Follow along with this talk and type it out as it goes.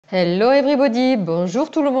Hello everybody,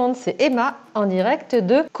 bonjour tout le monde, c'est Emma en direct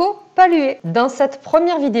de Koh Phaluai. Dans cette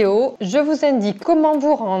première vidéo, je vous indique comment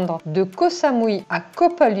vous rendre de Koh Samui à Koh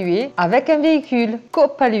Phaluai avec un véhicule. Koh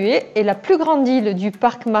Phaluai est la plus grande île du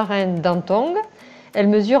parc marin d'Angthong. Elle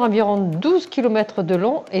mesure environ 12 km de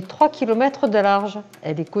long et 3 km de large.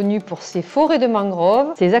 Elle est connue pour ses forêts de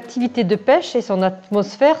mangroves, ses activités de pêche et son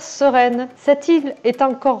atmosphère sereine. Cette île est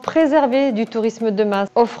encore préservée du tourisme de masse,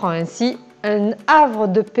 offrant ainsi un havre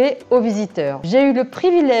de paix aux visiteurs. J'ai eu le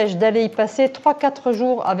privilège d'aller y passer 3-4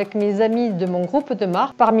 jours avec mes amis de mon groupe de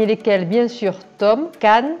marque, parmi lesquels bien sûr Tom,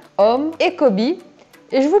 Can, Homme et Kobe.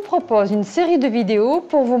 Et je vous propose une série de vidéos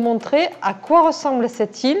pour vous montrer à quoi ressemble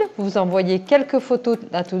cette île. Vous envoyez quelques photos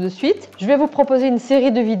là tout de suite. Je vais vous proposer une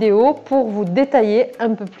série de vidéos pour vous détailler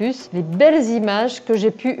un peu plus les belles images que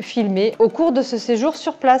j'ai pu filmer au cours de ce séjour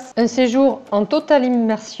sur place. Un séjour en totale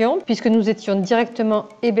immersion puisque nous étions directement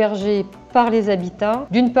hébergés par les habitants,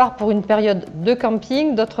 d'une part pour une période de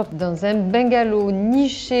camping, d'autre dans un bungalow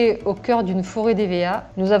niché au cœur d'une forêt d'EVA.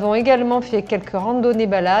 Nous avons également fait quelques randonnées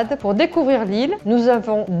balades pour découvrir l'île. Nous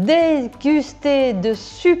avons dégusté de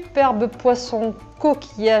superbes poissons,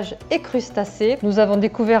 coquillages et crustacés. Nous avons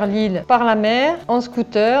découvert l'île par la mer, en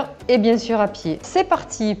scooter et bien sûr à pied. C'est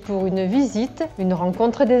parti pour une visite, une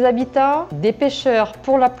rencontre des habitants, des pêcheurs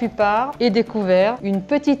pour la plupart et découvert une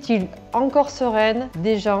petite île encore sereine,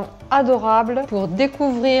 des gens adorables pour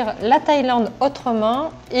découvrir la Thaïlande autrement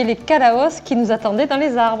et les kalaos qui nous attendaient dans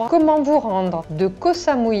les arbres. Comment vous rendre de Koh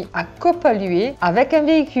Samui à Koh Phaluai avec un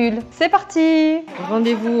véhicule? C'est parti!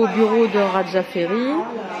 Rendez-vous au bureau de Raja Ferry.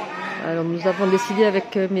 Alors nous avons décidé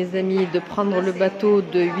avec mes amis de prendre le bateau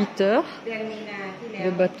de 8 heures.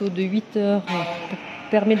 Le bateau de 8 heures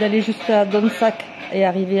permet d'aller jusqu'à Donsak et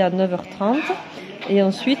arriver à 9h30. Et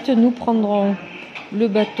ensuite nous prendrons le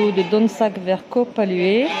bateau de Donsak vers Koh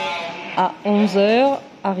Phaluai à 11h,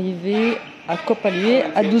 arrivé à Koh Phaluai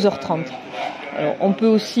à 12h30. Alors, on peut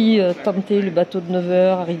aussi tenter le bateau de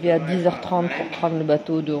 9h, arriver à 10h30 pour prendre le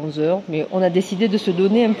bateau de 11h, mais on a décidé de se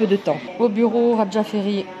donner un peu de temps. Au bureau Raja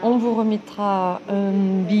Ferry, on vous remettra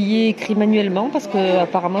un billet écrit manuellement parce que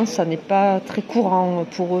apparemment ça n'est pas très courant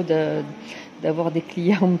pour eux d'avoir des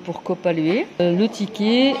clients pour Koh Phaluai. Le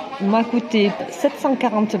ticket m'a coûté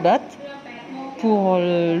 740 bahts pour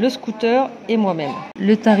le scooter et moi-même.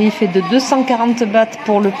 Le tarif est de 240 bahts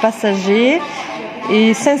pour le passager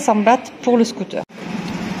et 500 bahts pour le scooter.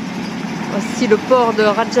 Voici le port de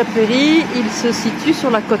Raja Ferry. Il se situe sur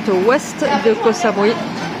la côte ouest de Koh Samui,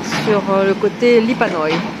 sur le côté Lipanoi.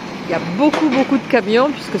 Il y a beaucoup de camions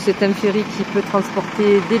puisque c'est un ferry qui peut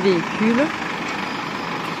transporter des véhicules.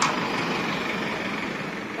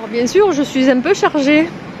 Alors bien sûr, je suis un peu chargée,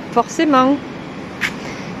 forcément.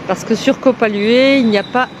 Parce que sur Koh Phaluai, il n'y a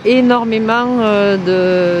pas énormément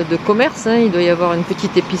de commerce. Il doit y avoir une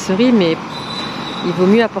petite épicerie, mais il vaut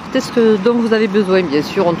mieux apporter ce dont vous avez besoin. Bien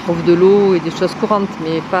sûr, on trouve de l'eau et des choses courantes,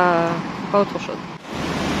 mais pas autre chose.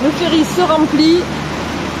 Le ferry se remplit.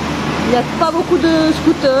 Il n'y a pas beaucoup de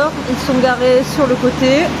scooters. Ils sont garés sur le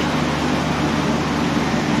côté.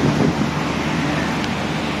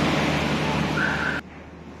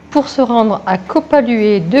 Pour se rendre à Koh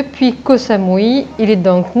Phaluai depuis Koh Samui, il est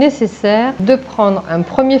donc nécessaire de prendre un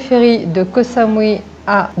premier ferry de Koh Samui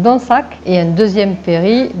à Donsak et un deuxième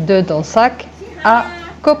ferry de Donsak à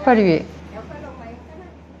Koh Phaluai.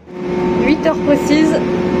 8 heures précises,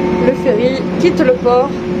 le ferry quitte le port.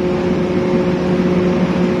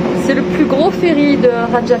 C'est le plus gros ferry de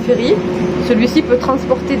Raja Ferry. Celui-ci peut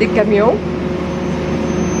transporter des camions.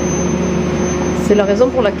 C'est la raison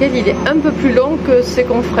pour laquelle il est un peu plus long que ses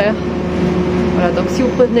confrères. Voilà, donc si vous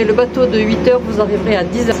prenez le bateau de 8 heures, vous arriverez à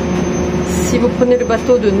 10h. Si vous prenez le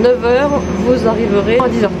bateau de 9 heures, vous arriverez à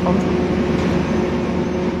 10h30.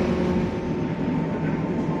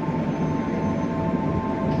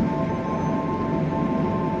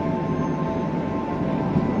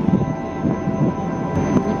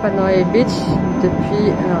 Lipanoi Beach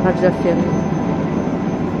depuis Raja Ferry.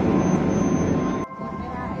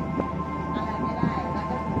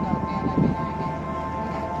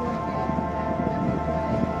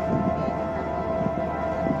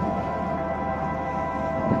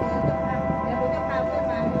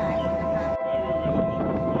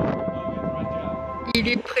 Il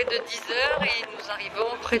est près de 10h et nous arrivons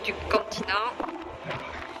près du continent,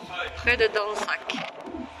 près de Donsak.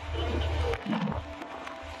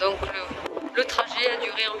 Donc le trajet a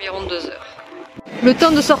duré environ 2 heures. Le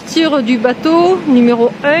temps de sortir du bateau numéro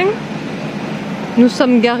 1, nous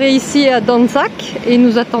sommes garés ici à Donsak et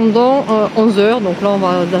nous attendons 11 heures. Donc là on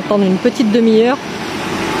va attendre une petite demi-heure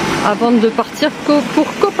avant de partir pour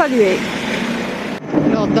Koh Phaluai.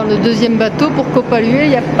 Alors dans le deuxième bateau pour Koh Phaluai. Il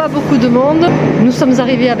n'y a pas beaucoup de monde. Nous sommes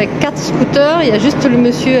arrivés avec 4 scooters. Il y a juste le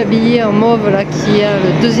monsieur habillé en mauve là qui a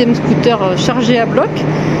le deuxième scooter chargé à bloc.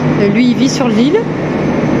 Lui, il vit sur l'île.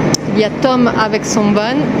 Il y a Tom avec son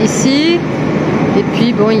van ici. Et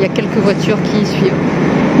puis bon, il y a quelques voitures qui y suivent.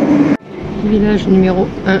 Village numéro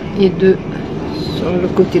 1 et 2 sur le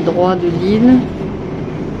côté droit de l'île.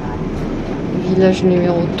 Village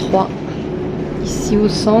numéro 3 ici au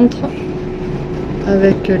centre,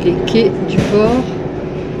 avec les quais du port.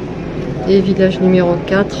 Et village numéro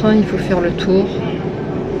 4, il faut faire le tour.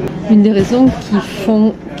 Une des raisons qui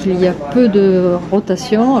font qu'il y a peu de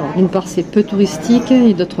rotation, alors d'une part c'est peu touristique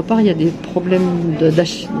et d'autre part il y a des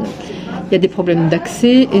problèmes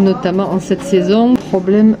d'accès, et notamment en cette saison,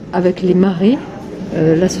 problème avec les marées.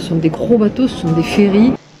 Là ce sont des gros bateaux, ce sont des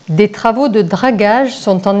ferries. Des travaux de dragage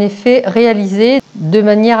sont en effet réalisés de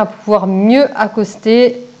manière à pouvoir mieux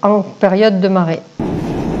accoster en période de marée.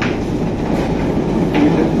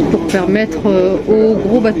 Pour permettre aux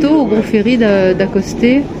gros bateaux, aux gros ferries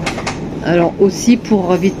d'accoster. Alors aussi pour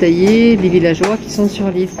ravitailler les villageois qui sont sur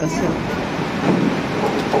l'île.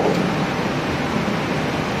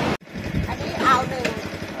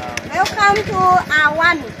 Welcome to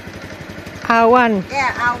Awan. Awan.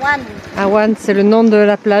 Yeah, Awan. Awan, c'est le nom de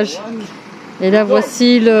la plage. Et là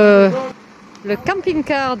voici le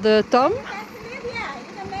camping-car de Tom.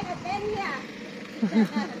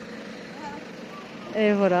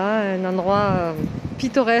 Et voilà, un endroit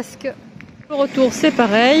pittoresque. Le retour c'est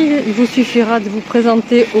pareil, il vous suffira de vous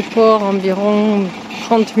présenter au port environ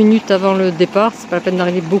 30 minutes avant le départ. C'est pas la peine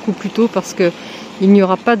d'arriver beaucoup plus tôt parce qu'il n'y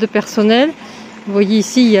aura pas de personnel. Vous voyez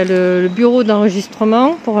ici, il y a le bureau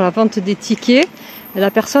d'enregistrement pour la vente des tickets.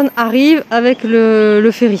 La personne arrive avec le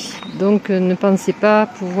ferry. Donc ne pensez pas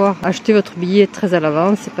pouvoir acheter votre billet très à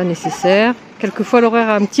l'avance, c'est pas nécessaire. Quelquefois l'horaire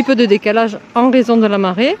a un petit peu de décalage en raison de la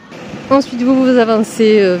marée. Ensuite vous vous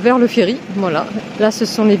avancez vers le ferry. Voilà. Là ce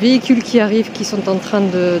sont les véhicules qui arrivent, qui sont en train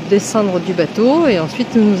de descendre du bateau. Et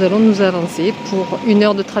ensuite nous allons nous avancer pour 1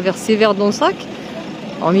 heure de traversée vers Donsac.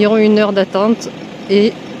 Environ 1 heure d'attente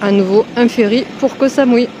et à nouveau un ferry pour Koh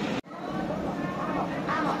Samui.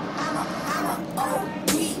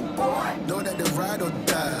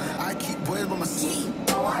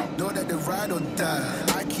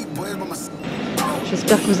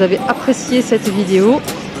 J'espère que vous avez apprécié cette vidéo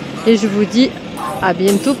et je vous dis à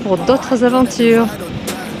bientôt pour d'autres aventures.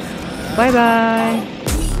 Bye bye.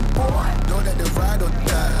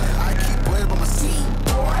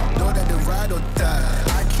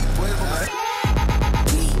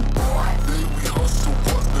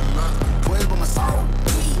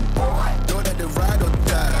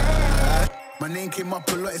 My name came up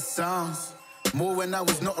a lot of sounds, more when I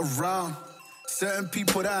was not around. Certain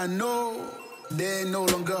people that I know, they ain't no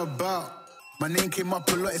longer about. My name came up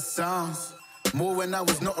a lot of sounds, more when I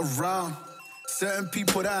was not around. Certain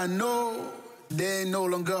people that I know, they ain't no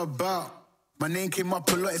longer about. My name came up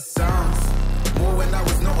a lot of sounds, more when I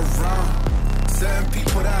was not around. Certain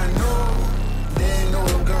people that I know, they ain't no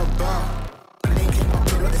longer about. My name came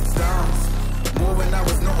up a lot of sounds, more when I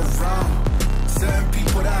was not around. Certain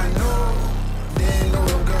people that I know, they ain't no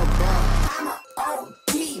longer about. I'm a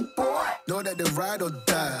OG boy. Know that they ride or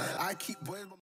die. I keep boys.